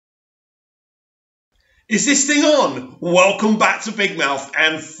Is this thing on? Welcome back to Big Mouth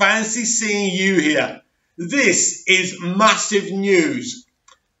and fancy seeing you here. This is massive news.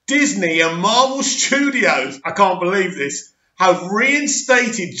 Disney and Marvel Studios, I can't believe this, have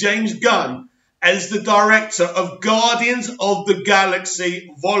reinstated James Gunn as the director of Guardians of the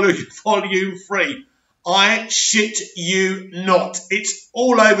Galaxy Volume 3. I shit you not. It's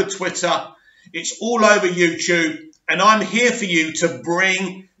all over Twitter. It's all over YouTube. And I'm here for you to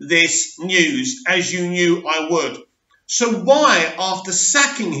bring this news, as you knew I would. So why, after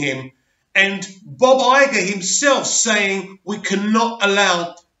sacking him and Bob Iger himself saying we cannot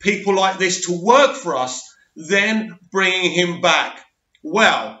allow people like this to work for us, then bringing him back?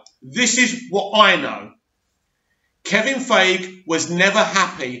 Well, this is what I know. Kevin Feige was never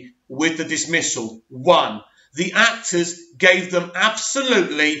happy with the dismissal. One, the actors gave them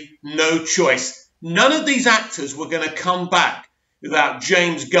absolutely no choice. None of these actors were going to come back without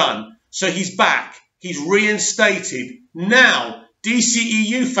James Gunn. So he's back. He's reinstated. Now,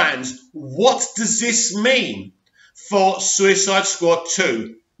 DCEU fans, what does this mean for Suicide Squad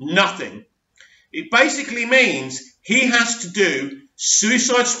 2? Nothing. It basically means he has to do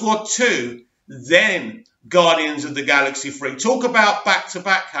Suicide Squad 2, then Guardians of the Galaxy 3. Talk about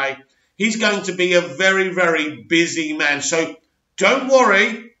back-to-back, hey? He's going to be a very, very busy man. So don't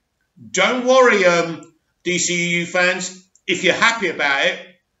worry. Don't worry, DCEU fans. If you're happy about it,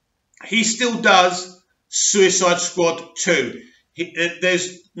 he still does Suicide Squad 2.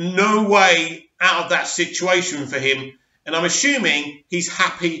 There's no way out of that situation for him, and I'm assuming he's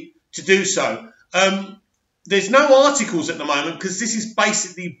happy to do so. There's no articles at the moment because this is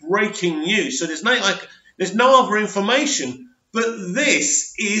basically breaking news, so there's no other information. But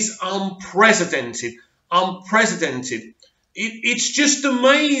this is unprecedented. Unprecedented. It's just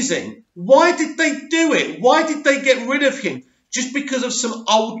amazing. Why did they do it? Why did they get rid of him? Just because of some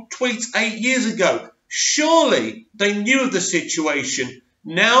old tweets 8 years ago? Surely they knew of the situation.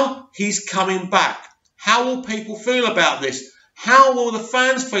 Now he's coming back. How will people feel about this? How will the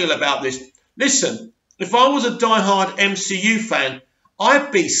fans feel about this? Listen, if I was a diehard MCU fan,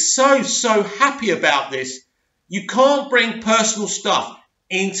 I'd be so happy about this. You can't bring personal stuff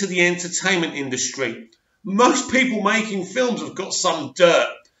into the entertainment industry. Most people making films have got some dirt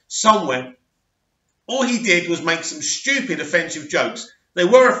somewhere. All he did was make some stupid, offensive jokes. They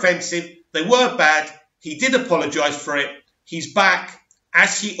were offensive. They were bad. He did apologise for it. He's back,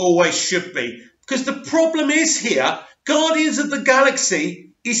 as he always should be. Because the problem is here, Guardians of the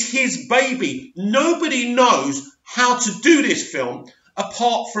Galaxy is his baby. Nobody knows how to do this film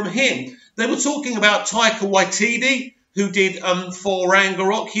apart from him. They were talking about Taika Waititi, who did Thor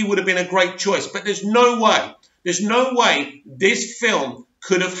Ragnarok. He would have been a great choice. But there's no way this film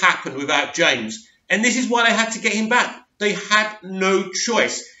could have happened without James. And this is why they had to get him back. They had no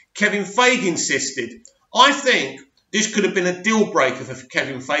choice. Kevin Feige insisted. I think this could have been a deal breaker for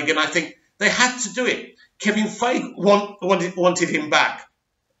Kevin Feige, and I think they had to do it. Kevin Feige wanted him back.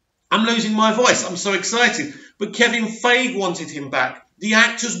 I'm losing my voice. I'm so excited. But Kevin Feige wanted him back. The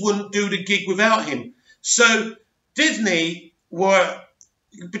actors wouldn't do the gig without him. So Disney were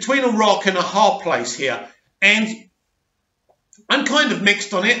between a rock and a hard place here. And I'm kind of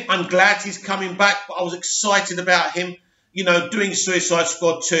mixed on it. I'm glad he's coming back, but I was excited about him, you know, doing Suicide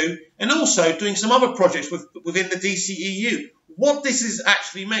Squad 2 and also doing some other projects within the DCEU. What does this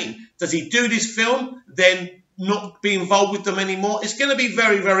actually mean? Does he do this film, then not be involved with them anymore? It's going to be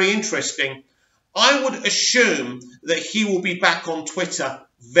very, very interesting. I would assume that he will be back on Twitter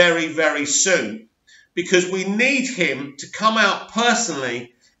very, very soon, because we need him to come out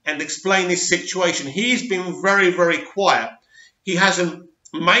personally and explain this situation. He's been very, very quiet. He hasn't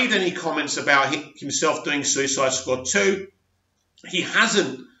made any comments about himself doing Suicide Squad 2. He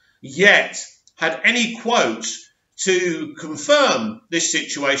hasn't yet had any quotes to confirm this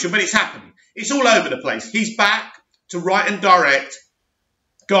situation, but it's happening. It's all over the place. He's back to write and direct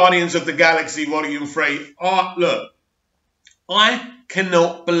Guardians of the Galaxy Volume 3. Look, I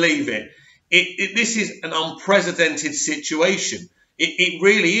cannot believe it. This is an unprecedented situation. It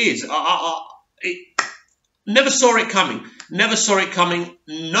really is. Never saw it coming. Never saw it coming.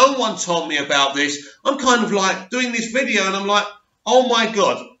 No one told me about this. I'm kind of like doing this video and I'm like, oh my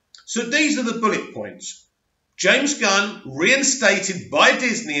God. So these are the bullet points. James Gunn reinstated by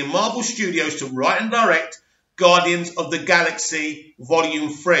Disney and Marvel Studios to write and direct Guardians of the Galaxy Volume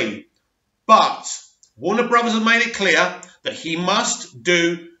 3. But Warner Brothers have made it clear that he must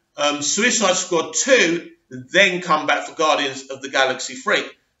do Suicide Squad 2, then come back for Guardians of the Galaxy 3.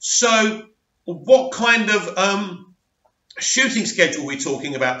 So what kind of shooting schedule are we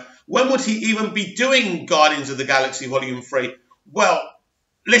talking about? When would he even be doing Guardians of the Galaxy Volume 3? Well,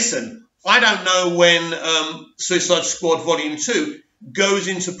 listen, I don't know when Suicide Squad Volume 2 goes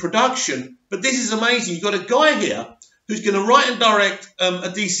into production, but this is amazing. You've got a guy here who's going to write and direct a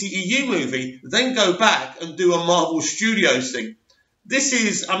DCEU movie, then go back and do a Marvel Studios thing. This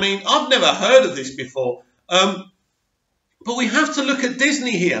is, I mean, I've never heard of this before. But we have to look at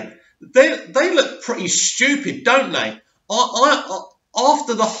Disney here. They look pretty stupid, don't they?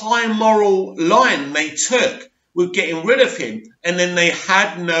 After the high moral line they took with getting rid of him, and then they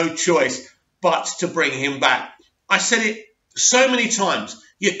had no choice but to bring him back. I said it so many times.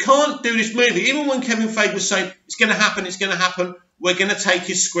 You can't do this movie. Even when Kevin Feige was saying, it's going to happen, we're going to take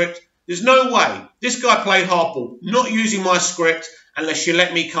his script. There's no way. This guy played hardball, not using my script unless you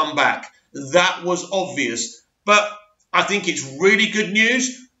let me come back. That was obvious. But I think it's really good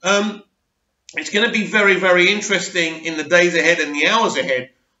news. It's going to be very, very interesting in the days ahead and the hours ahead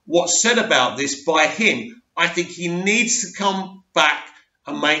what's said about this by him. I think he needs to come back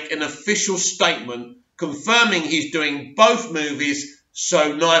and make an official statement confirming he's doing both movies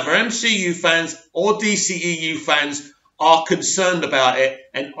so neither MCU fans or DCEU fans are concerned about it.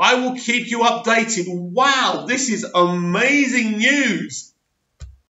 And I will keep you updated. Wow, this is amazing news.